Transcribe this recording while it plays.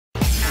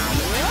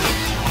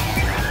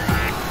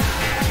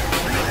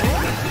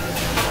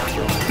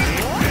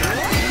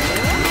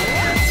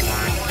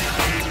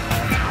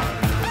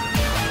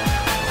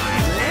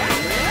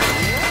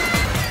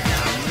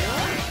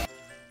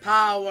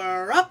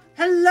Power up!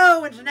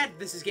 Hello, Internet!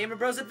 This is Gamer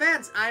Bros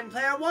Advance. I'm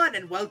Player One,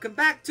 and welcome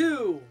back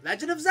to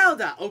Legend of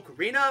Zelda: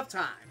 Ocarina of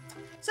Time.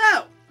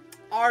 So,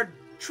 our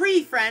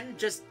tree friend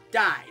just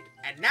died,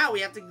 and now we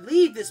have to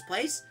leave this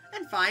place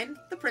and find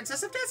the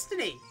Princess of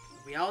Destiny.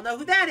 We all know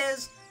who that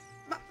is.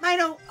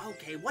 Mino,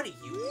 okay, what do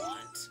you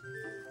want?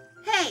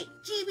 Hey,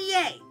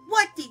 GBA,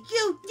 what did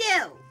you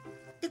do?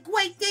 The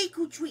Great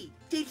Deku Tree,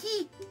 did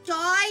he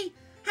die?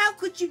 How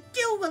could you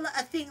do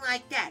a thing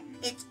like that?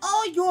 It's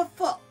all your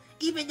fault,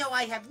 even though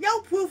I have no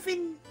proof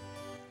in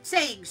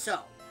saying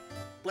so.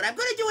 But I'm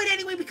gonna do it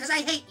anyway because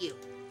I hate you.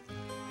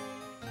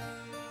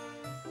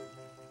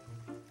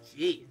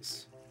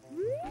 Jeez.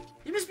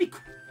 You must be...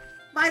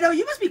 Mino,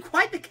 you must be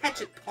quite the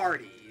catch at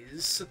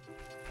parties.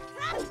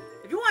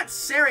 If you want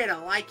Saria to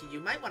like you, you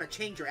might want to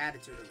change your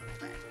attitude a little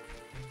bit.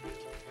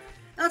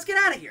 Now let's get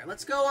out of here.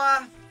 Let's go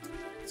on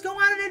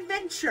an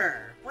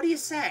adventure. What do you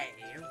say?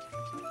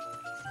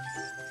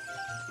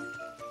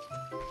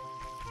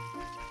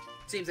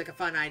 Seems like a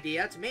fun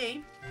idea to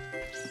me.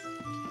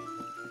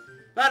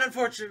 But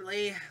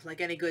unfortunately, like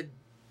any good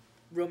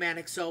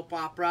romantic soap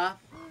opera,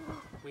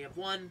 we have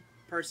one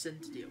person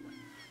to deal with.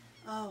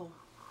 Oh,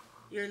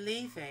 you're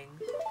leaving.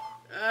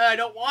 I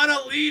don't want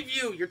to leave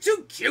you. You're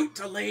too cute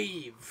to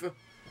leave.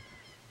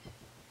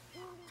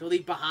 To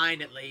leave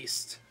behind, at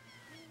least.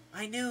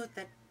 I knew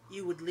that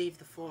you would leave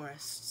the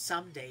forest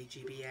someday,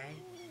 GBA.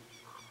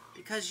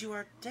 Because you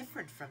are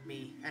different from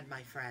me and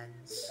my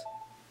friends.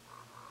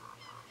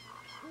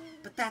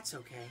 But that's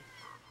okay,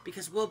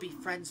 because we'll be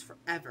friends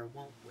forever,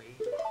 won't we?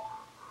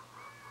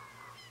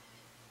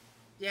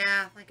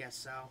 Yeah, I guess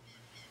so.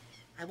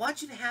 I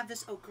want you to have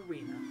this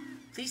ocarina.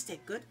 Please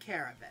take good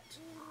care of it.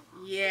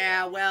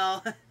 Yeah,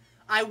 well,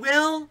 I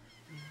will,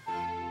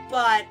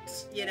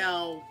 but, you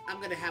know, I'm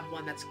gonna have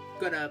one that's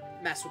gonna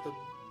mess with the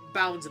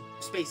bounds of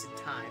space and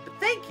time. But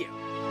thank you.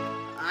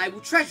 I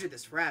will treasure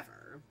this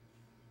forever.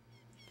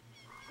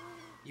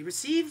 You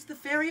received the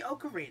fairy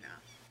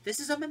ocarina. This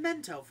is a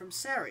memento from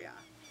Saria.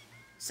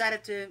 Set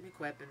it to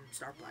equip and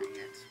start playing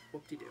it.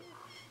 Whoop-de-doo.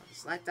 On the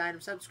select item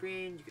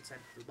subscreen, you can set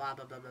it to blah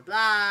blah blah blah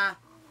blah.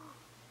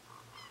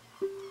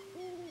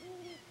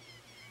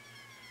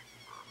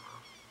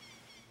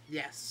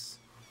 Yes.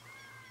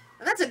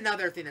 And that's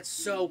another thing that's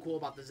so cool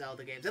about the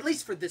Zelda games, at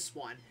least for this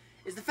one,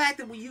 is the fact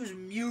that we use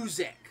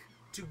music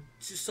to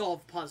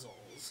solve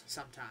puzzles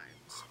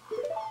sometimes.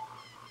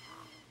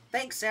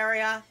 Thanks,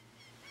 Saria.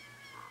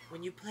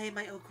 When you play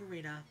my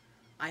ocarina,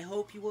 I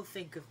hope you will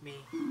think of me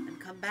and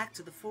come back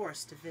to the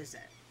forest to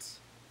visit.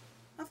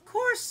 Of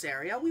course,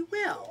 Saria, we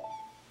will.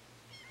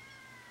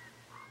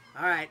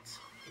 Alright,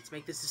 let's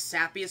make this as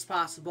sappy as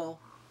possible.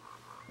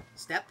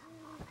 Step.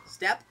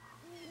 Step.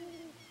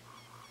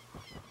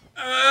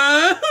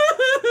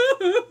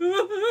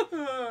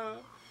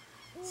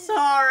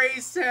 Sorry,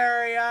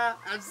 Saria.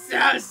 I'm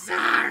so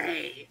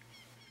sorry.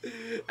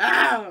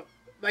 Oh,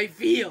 my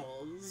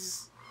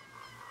feels.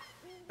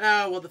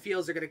 Oh, well, the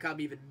feels are going to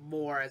come even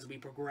more as we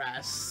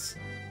progress.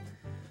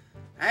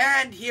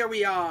 And here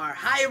we are,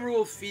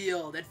 Hyrule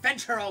Field.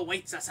 Adventure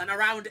awaits us and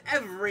around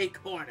every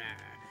corner.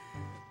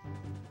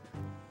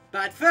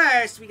 But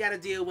first, we gotta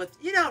deal with,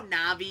 you know,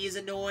 Navi is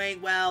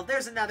annoying. Well,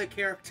 there's another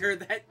character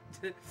that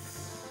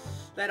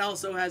that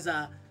also has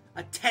a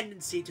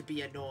tendency to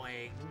be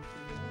annoying.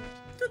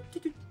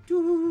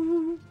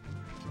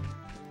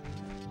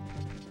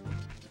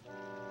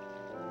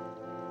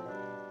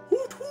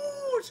 Hoot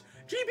hoot!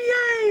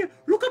 GBA,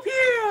 look up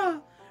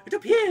here! It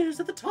appears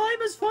that the time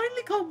has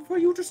finally come for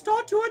you to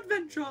start your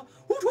adventure.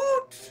 Hoot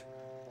hoot!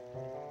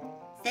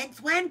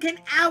 Since when can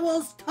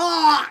owls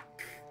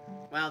talk?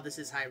 Well, this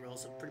is Hyrule,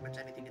 so pretty much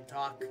anything can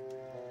talk.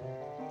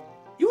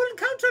 You will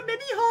encounter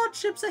many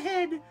hardships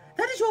ahead.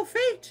 That is your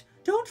fate.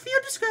 Don't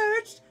feel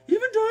discouraged,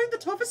 even during the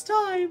toughest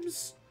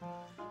times.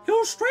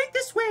 Go straight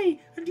this way,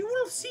 and you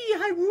will see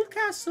Hyrule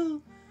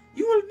Castle.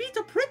 You will meet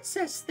a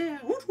princess there.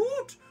 Hoot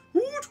hoot!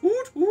 Hoot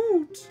hoot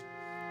hoot!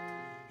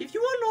 If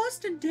you are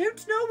lost and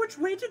don't know which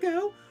way to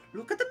go,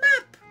 look at the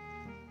map.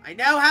 I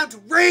know how to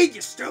read,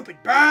 you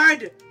stupid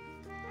bird!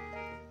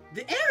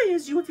 The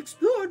areas you have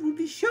explored will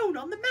be shown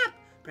on the map.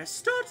 Press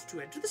start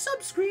to enter the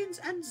subscreens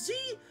and Z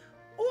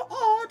or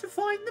R to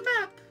find the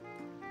map.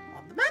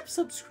 On the map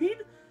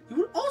subscreen, you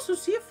will also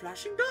see a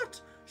flashing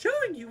dot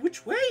showing you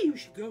which way you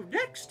should go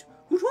next.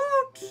 Hoot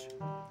hoot!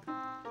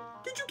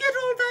 Did you get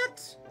all that?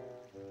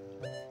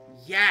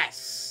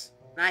 Yes!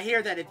 I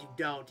hear that if you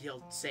don't,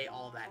 he'll say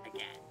all that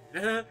again.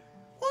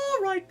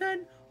 Alright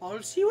then,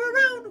 I'll see you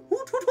around.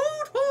 Hoot hoot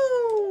hoot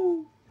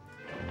hoo!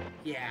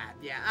 Yeah,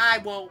 I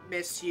won't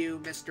miss you,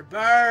 Mr.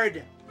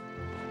 Bird.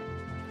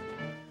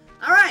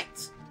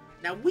 Alright,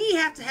 now we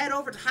have to head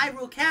over to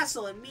Hyrule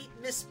Castle and meet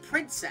Miss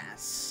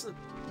Princess.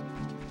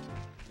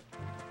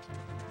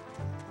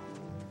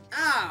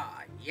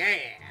 Ah, yeah.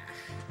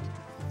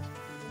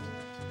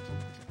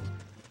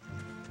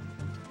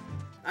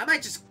 I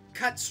might just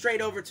cut straight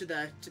over to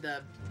the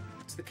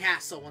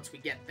castle once we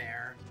get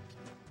there.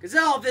 Because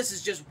all of this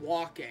is just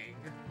walking.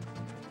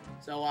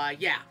 So,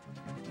 yeah.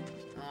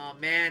 Oh,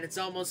 man, it's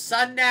almost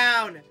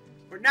sundown.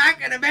 We're not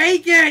gonna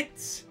make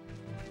it!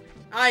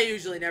 I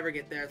usually never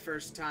get there the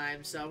first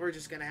time, so we're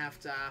just gonna have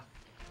to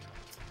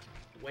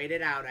wait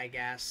it out, I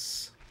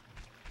guess.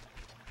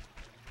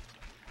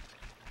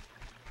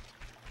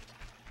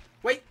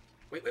 Wait!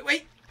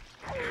 Wait!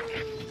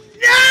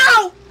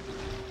 No!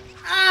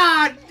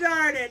 Ah,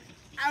 darn it!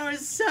 I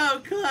was so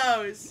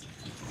close!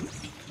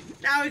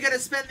 Now we gotta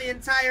spend the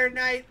entire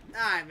night...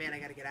 Ah, man, I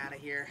gotta get out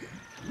of here.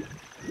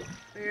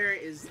 Where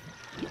is...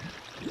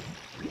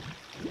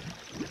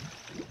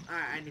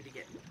 Alright, I need to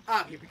get...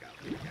 Oh, here we go.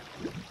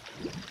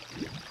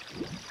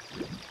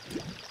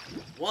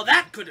 Well,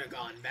 that could have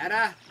gone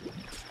better.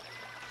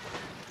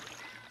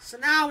 So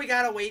now we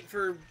gotta wait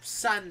for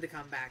sun to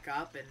come back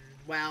up, and,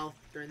 well,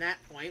 during that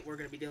point, we're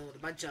gonna be dealing with a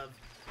bunch of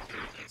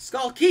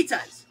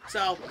Skullkitas.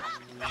 So,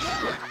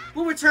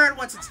 we'll return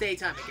once it's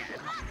daytime again.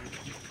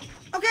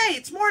 Okay,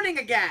 it's morning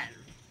again.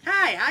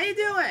 Hi, how you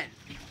doing?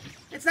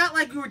 It's not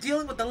like we were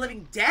dealing with the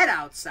living dead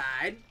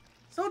outside.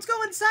 So let's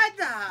go inside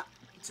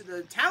to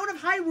the town of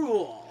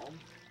Hyrule.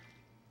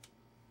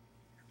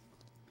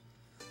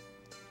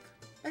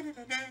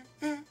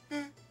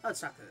 Let's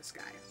talk to this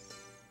guy.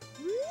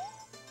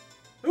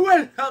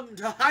 Welcome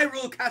to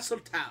Hyrule Castle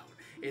Town.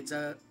 It's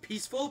a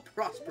peaceful,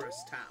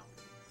 prosperous town.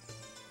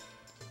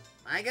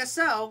 I guess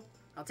so.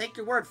 I'll take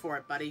your word for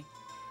it, buddy.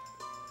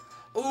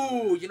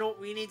 Ooh, you know what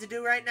we need to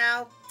do right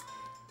now?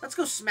 Let's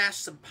go smash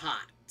some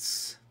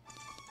pots.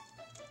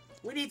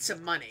 We need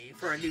some money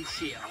for a new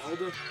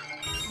shield.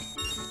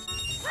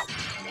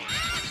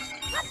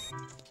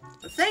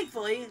 But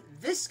thankfully,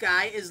 this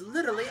guy is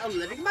literally a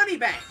living money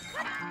bank.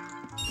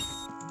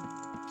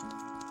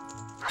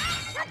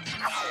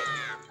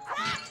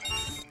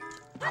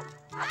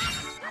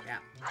 Yeah.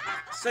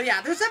 So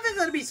yeah, there's definitely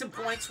going to be some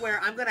points where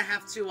I'm going to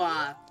have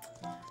to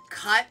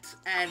cut,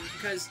 and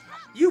because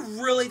you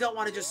really don't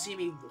want to just see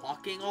me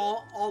walking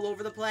all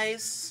over the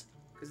place,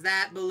 because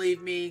that,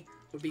 believe me,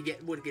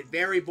 would get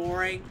very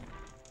boring.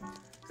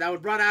 Because I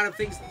would run out of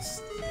things.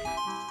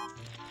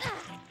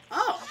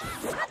 Oh.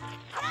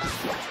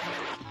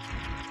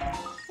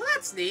 Well,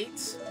 that's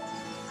neat.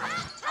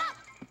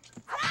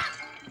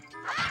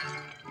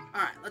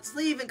 Alright, let's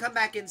leave and come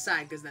back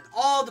inside, because then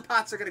all the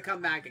pots are going to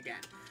come back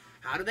again.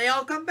 How do they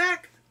all come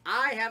back?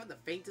 I haven't the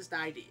faintest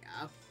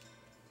idea.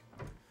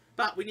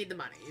 But we need the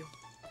money.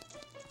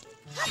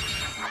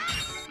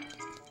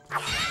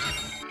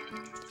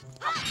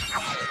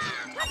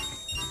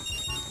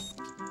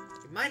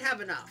 We might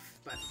have enough,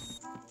 but...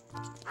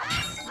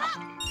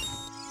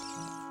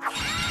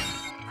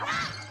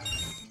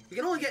 we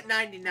can only get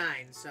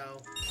 99,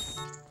 so...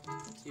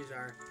 let's use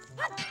our...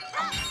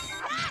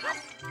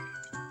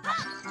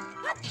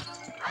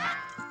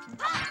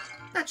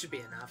 that should be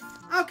enough.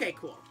 Okay,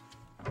 cool.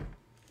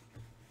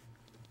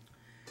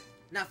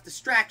 Enough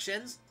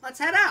distractions. Let's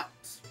head out.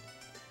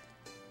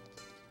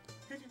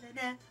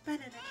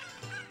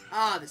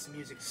 Ah, this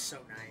music is so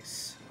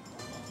nice.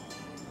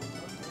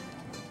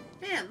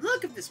 Man,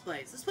 look at this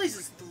place. This place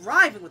is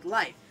thriving with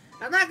life.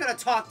 I'm not going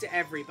to talk to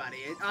everybody.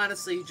 It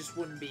honestly just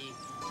wouldn't be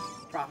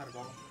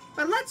profitable.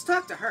 But let's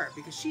talk to her,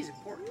 because she's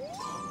important.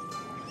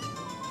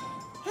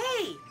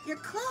 Hey, your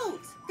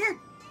clothes. They're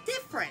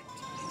different.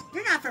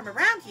 You're not from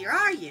around here,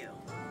 are you?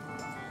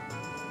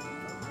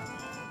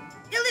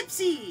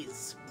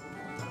 Ellipses!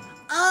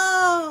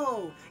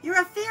 Oh, you're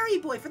a fairy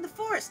boy from the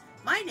forest.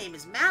 My name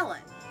is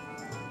Malin.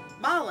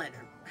 Malin,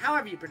 or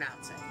however you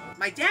pronounce it.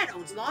 My dad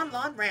owns Lon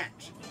Lon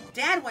Ranch.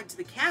 Dad went to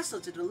the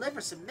castle to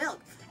deliver some milk,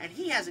 and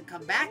he hasn't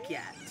come back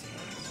yet.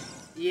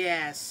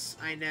 Yes,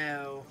 I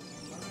know.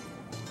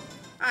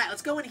 Alright,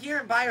 let's go in here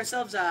and buy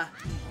ourselves a...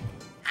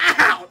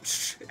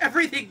 ouch!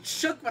 Everything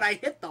shook when I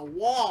hit the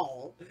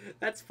wall.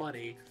 That's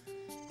funny.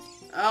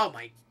 Oh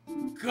my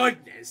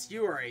goodness,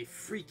 you are a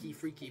freaky,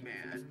 freaky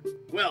man.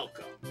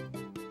 Welcome.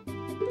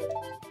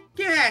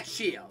 Give me that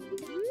shield.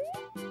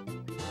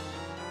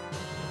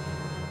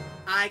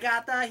 I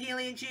got the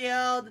healing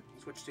shield.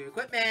 Switch to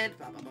equipment.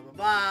 Blah, blah, blah, blah,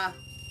 blah.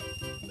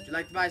 Would you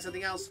like to buy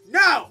something else?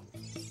 No!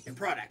 Your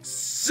products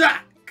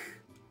suck!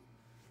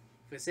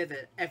 I'm gonna say that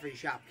to every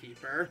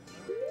shopkeeper.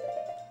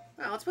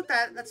 Well, let's put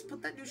that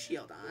new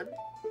shield on.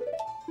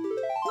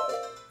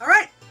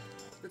 Alright!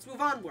 Let's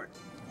move onward.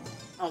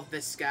 Oh,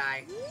 this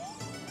guy.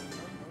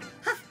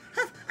 Huff,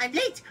 huff, I'm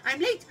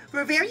late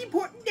for a very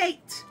important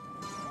date.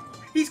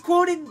 He's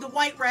quoting the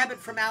White Rabbit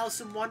from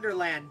Alice in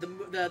Wonderland,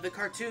 the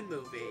cartoon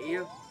movie.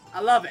 I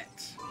love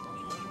it.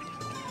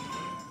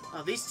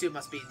 Oh, these two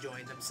must be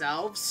enjoying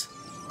themselves.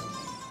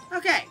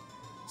 Okay,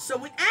 so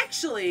we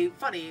actually,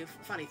 funny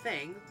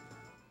thing,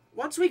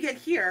 once we get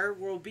here,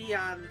 we'll be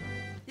on...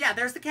 yeah,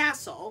 there's the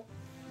castle.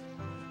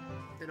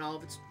 In all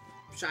of its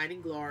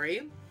shining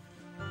glory.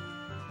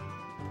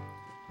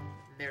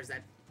 And there's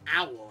that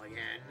owl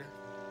again.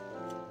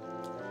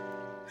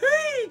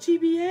 Hey,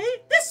 GBA!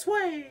 This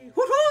way!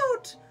 Hoot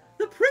hoot!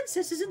 The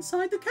princess is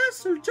inside the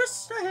castle,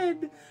 just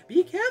ahead.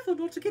 Be careful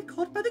not to get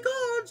caught by the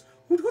guards.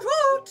 Hoot hoot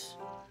hoot!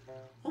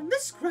 On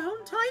this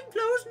ground, time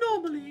flows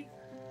normally.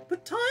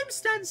 But time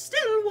stands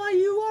still while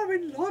you are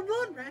in Lon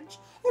Lon Ranch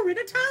or in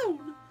a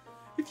town.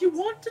 If you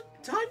want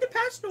time to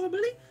pass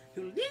normally,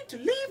 you'll need to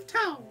leave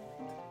town.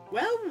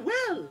 Well,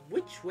 well,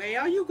 which way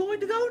are you going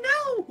to go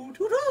now? Hoot,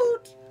 hoot,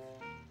 hoot.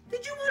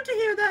 Did you want to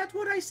hear that,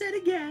 what I said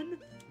again?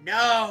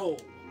 No.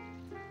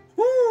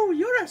 Whoo,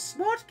 you're a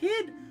smart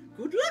kid.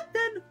 Good luck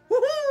then.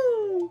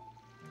 Woohoo!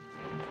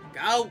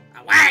 Go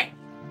away!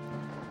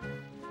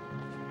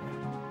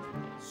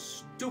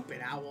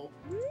 Stupid owl.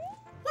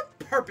 What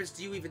purpose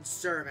do you even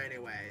serve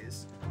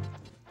anyways?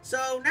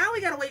 So now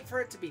we gotta wait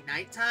for it to be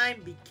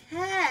nighttime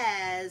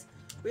because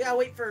we gotta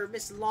wait for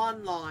Miss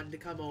Lon Lon to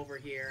come over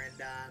here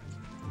and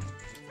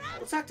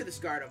we'll talk to this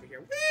guard over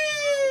here.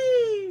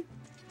 Whee!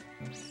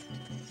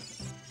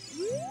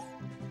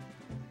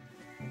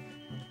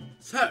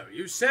 So,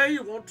 you say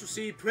you want to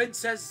see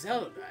Princess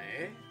Zelda,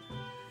 eh?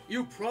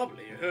 You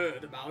probably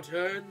heard about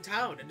her in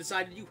town and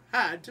decided you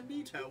had to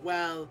meet her.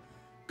 Well,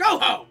 go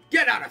home!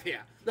 Get out of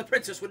here! The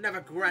princess would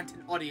never grant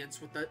an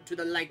audience with to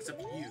the likes of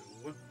you.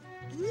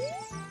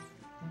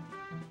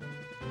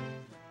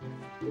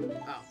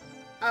 Oh,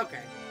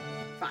 okay.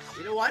 Fine.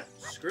 You know what?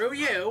 Screw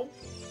you.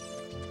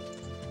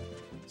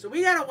 So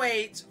we gotta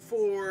wait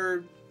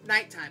for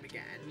nighttime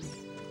again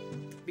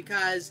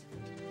because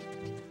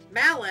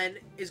Malin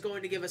is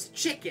going to give us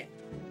chicken.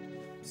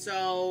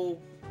 So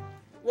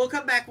we'll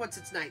come back once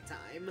it's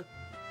nighttime.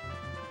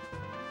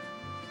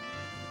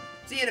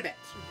 See you in a bit.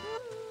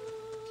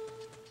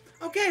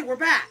 Okay, we're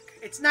back.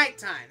 It's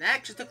nighttime. That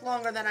actually took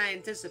longer than I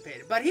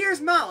anticipated. But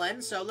here's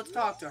Malin, so let's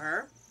talk to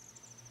her.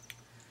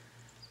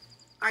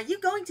 Are you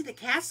going to the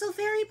castle,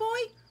 fairy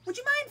boy? Would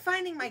you mind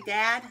finding my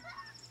dad?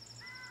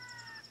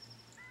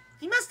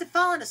 He must have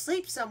fallen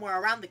asleep somewhere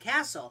around the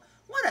castle.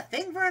 What a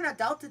thing for an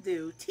adult to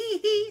do.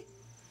 Tee-hee.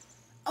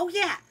 Oh,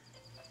 yeah.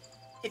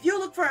 If you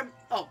look for him...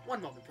 Oh,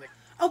 one moment, please.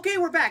 Okay,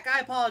 we're back. I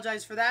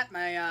apologize for that.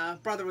 My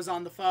brother was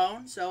on the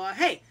phone. So,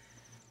 hey,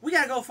 we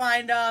gotta go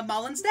find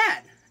Malin's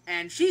dad.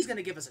 And she's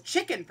gonna give us a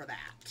chicken for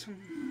that.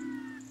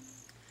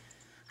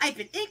 I've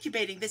been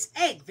incubating this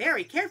egg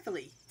very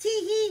carefully.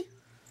 Tee-hee.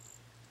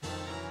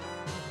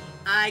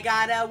 I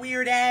got a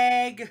weird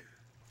egg.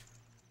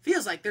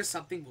 Feels like there's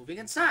something moving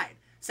inside.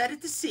 Set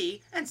it to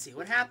C and see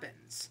what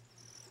happens.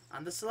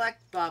 On the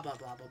select, blah, blah,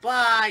 blah, blah,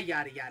 blah,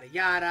 yada, yada,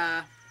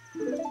 yada.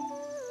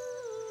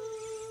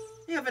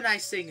 You have a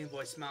nice singing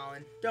voice,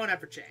 Malin. Don't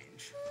ever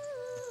change.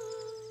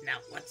 Now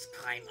let's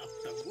climb up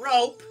the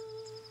rope.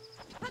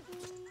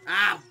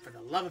 Ah, for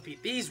the love of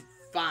Pete, these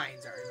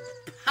vines are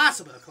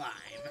impossible to climb.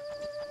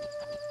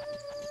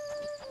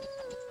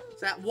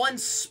 It's that one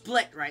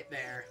split right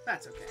there.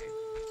 That's okay.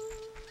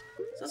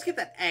 So let's get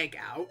that egg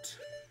out.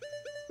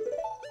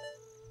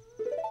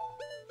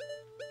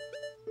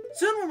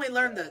 Soon when we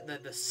learn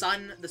the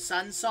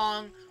sun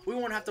song, we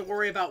won't have to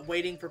worry about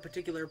waiting for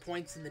particular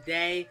points in the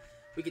day.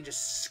 We can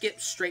just skip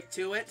straight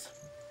to it.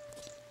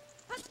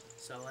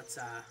 So let's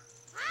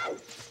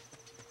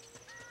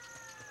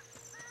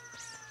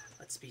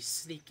be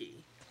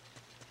sneaky.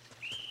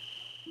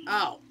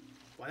 Oh,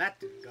 well that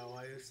didn't go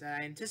as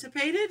I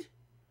anticipated.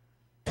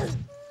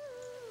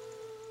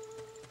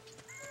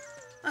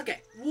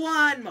 Okay,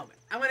 one moment.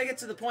 I'm gonna get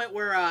to the point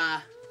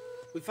where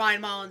we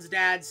find Malin's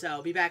dad, so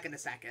I'll be back in a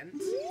second.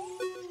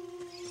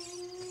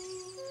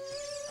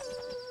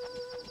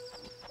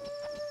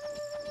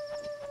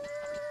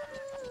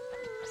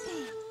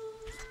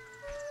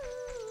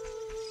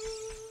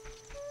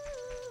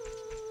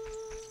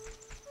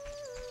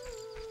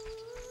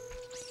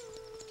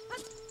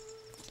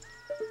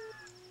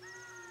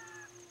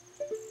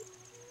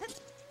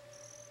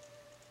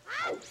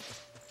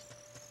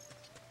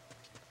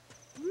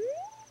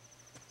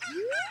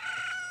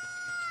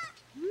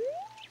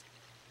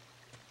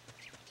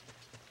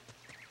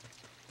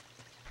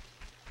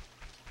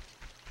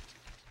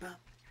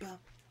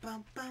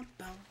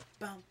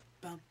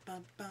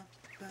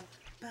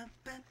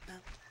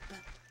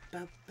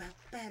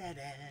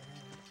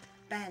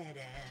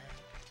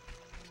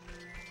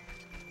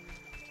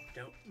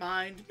 Don't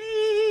mind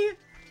me.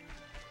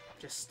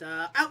 Just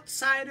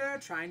outsider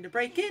trying to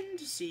break in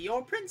to see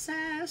your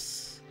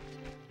princess.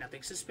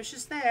 Nothing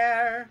suspicious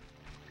there.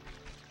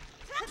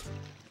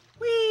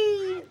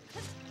 Whee!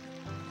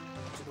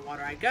 To the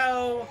water I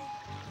go.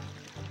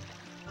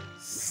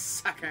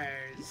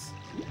 Suckers.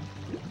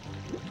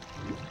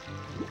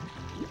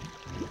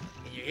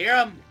 Can you hear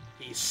him?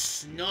 He's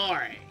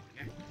snoring.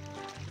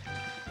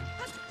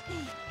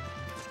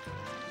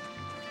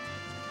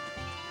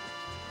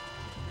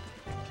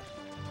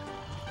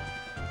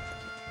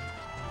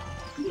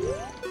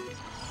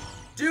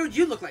 Dude,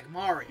 you look like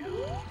Mario.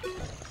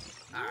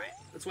 Alright,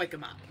 let's wake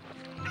him up.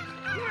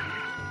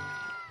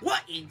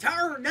 What in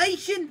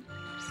tarnation?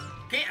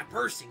 Can't a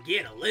person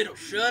get a little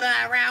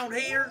shut-eye around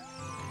here?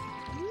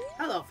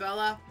 Hello,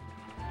 fella.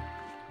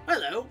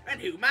 Hello,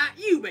 and who might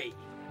you be?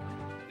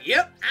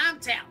 Yep, I'm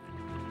Talon,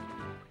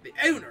 the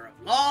owner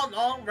of Long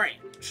Long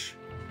Ranch.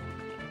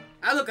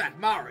 I look like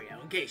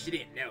Mario, in case you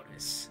didn't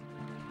notice.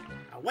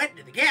 I went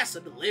to the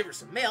castle to deliver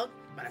some milk,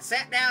 but I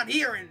sat down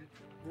here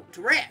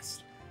to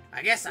rest.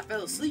 I guess I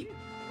fell asleep.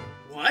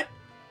 What?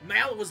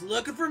 Malin was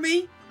looking for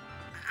me?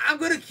 I'm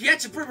gonna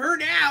catch him from her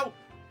now.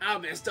 I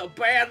missed a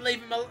bad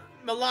leaving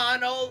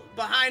Milano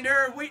behind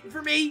her waiting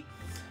for me.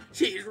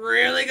 She's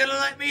really gonna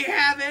let me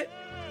have it.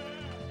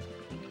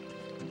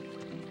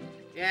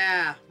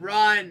 Yeah,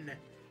 run.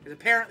 Because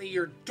apparently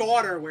your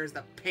daughter wears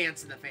the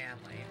pants in the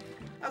family.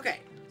 Okay,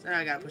 so now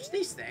I gotta push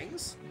these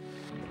things.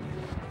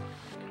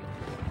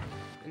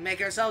 And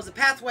make ourselves a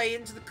pathway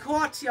into the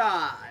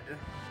courtyard.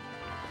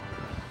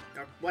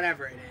 Or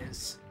whatever it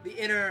is. The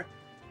inner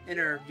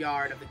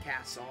yard of the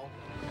castle.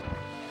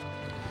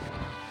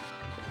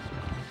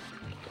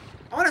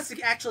 I want us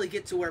to actually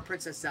get to where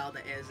Princess Zelda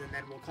is, and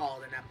then we'll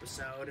call it an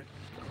episode.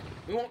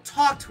 We won't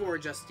talk to her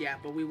just yet,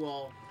 but we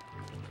will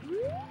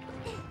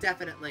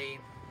definitely,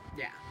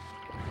 yeah.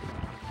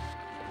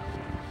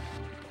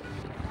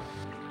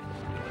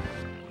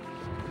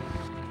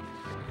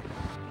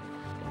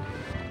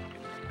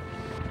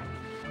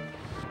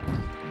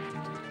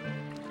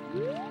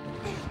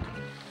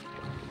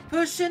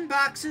 Pushing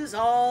boxes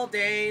all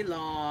day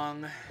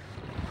long.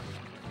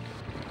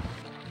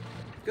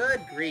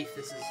 Good grief,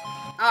 this is...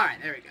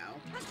 Alright, there we go.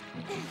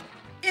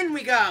 In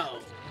we go!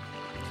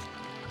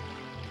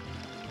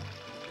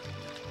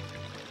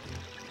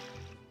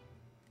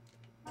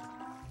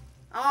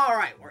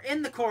 Alright, we're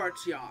in the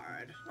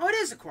courtyard. Oh, it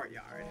is a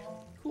courtyard.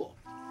 Cool.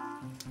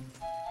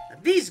 Now,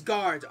 these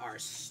guards are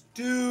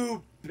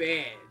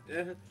stupid.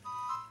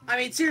 I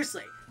mean,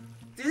 seriously.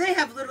 Do they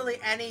have literally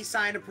any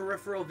sign of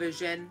peripheral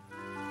vision?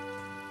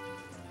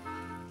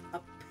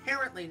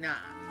 Apparently not.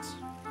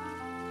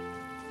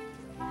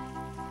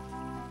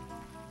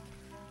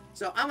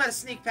 So I'm gonna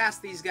sneak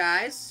past these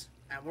guys,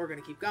 and we're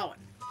gonna keep going.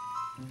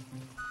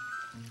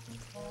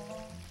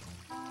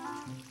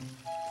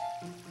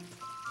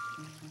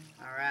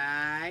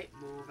 Alright,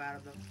 move out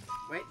of the...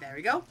 Wait, there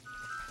we go.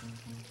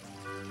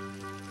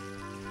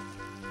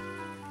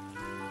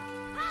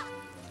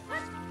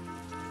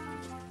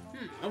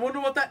 I wonder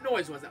what that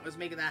noise was that was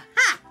making that...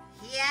 Ha!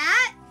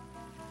 Yeah?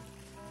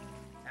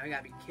 Now we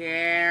gotta be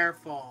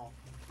careful.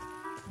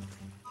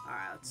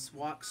 Alright, let's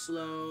walk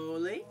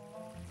slowly.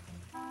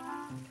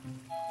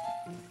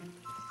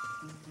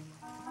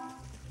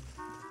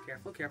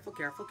 Careful, careful,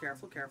 careful,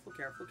 careful, careful,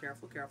 careful,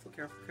 careful, careful,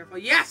 careful, careful.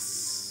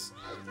 Yes!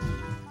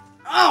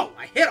 Oh,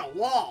 I hit a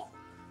wall.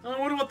 I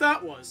wonder what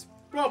that was.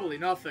 Probably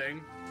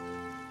nothing.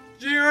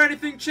 Did you hear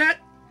anything, Chet?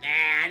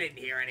 Nah, I didn't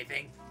hear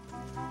anything.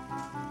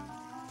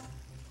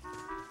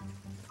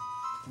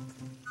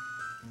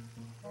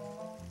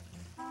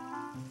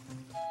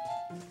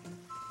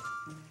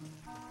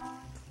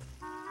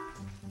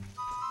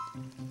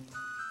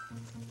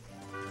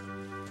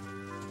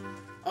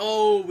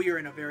 Oh, we are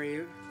in a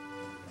very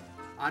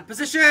odd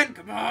position.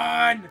 Come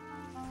on.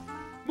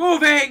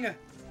 Moving.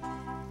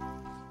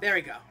 There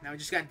we go. Now we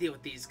just gotta deal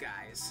with these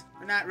guys.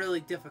 They're not really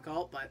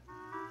difficult, but...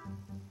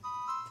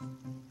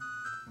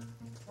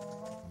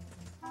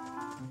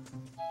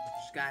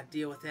 Just gotta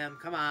deal with him.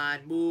 Come on,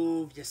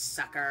 move, you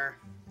sucker.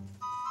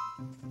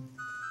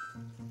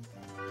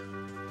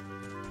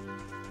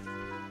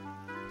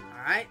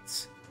 Alright.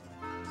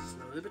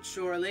 Slowly but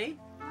surely.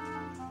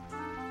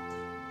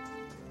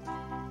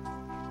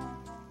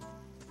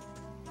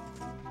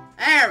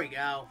 There we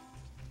go.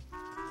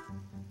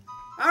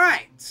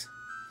 Alright.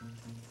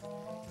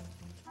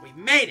 We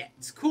made it.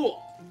 It's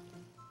cool.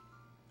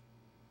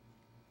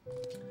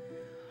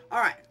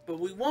 Alright, but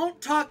we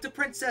won't talk to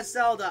Princess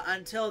Zelda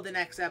until the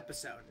next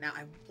episode. Now,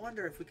 I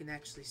wonder if we can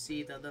actually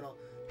see the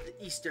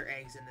Easter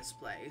eggs in this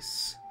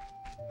place.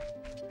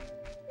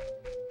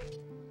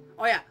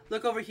 Oh yeah,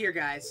 look over here,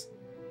 guys.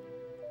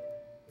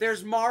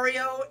 There's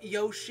Mario,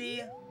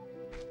 Yoshi,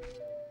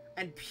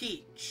 and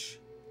Peach.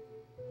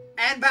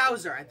 And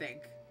Bowser, I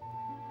think.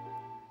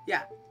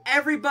 Yeah,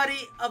 everybody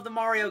of the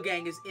Mario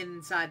gang is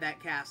inside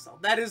that castle.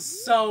 That is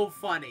so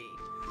funny.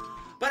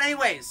 But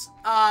anyways,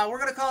 we're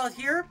going to call it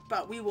here,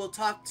 but we will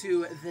talk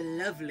to the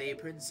lovely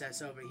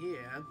princess over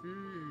here.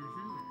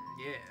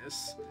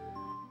 Yes.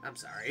 I'm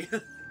sorry.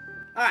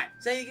 Alright,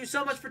 so thank you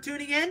so much for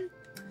tuning in.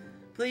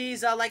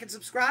 Please like and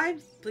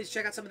subscribe. Please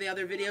check out some of the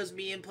other videos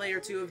me and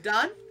Player 2 have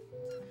done.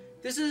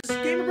 This is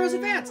Gamer Bros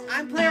Advance.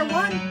 I'm Player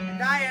 1,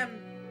 and I am...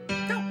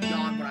 Don't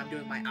yawn when I'm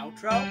doing my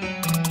outro.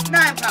 And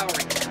I'm Power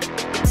Ranger.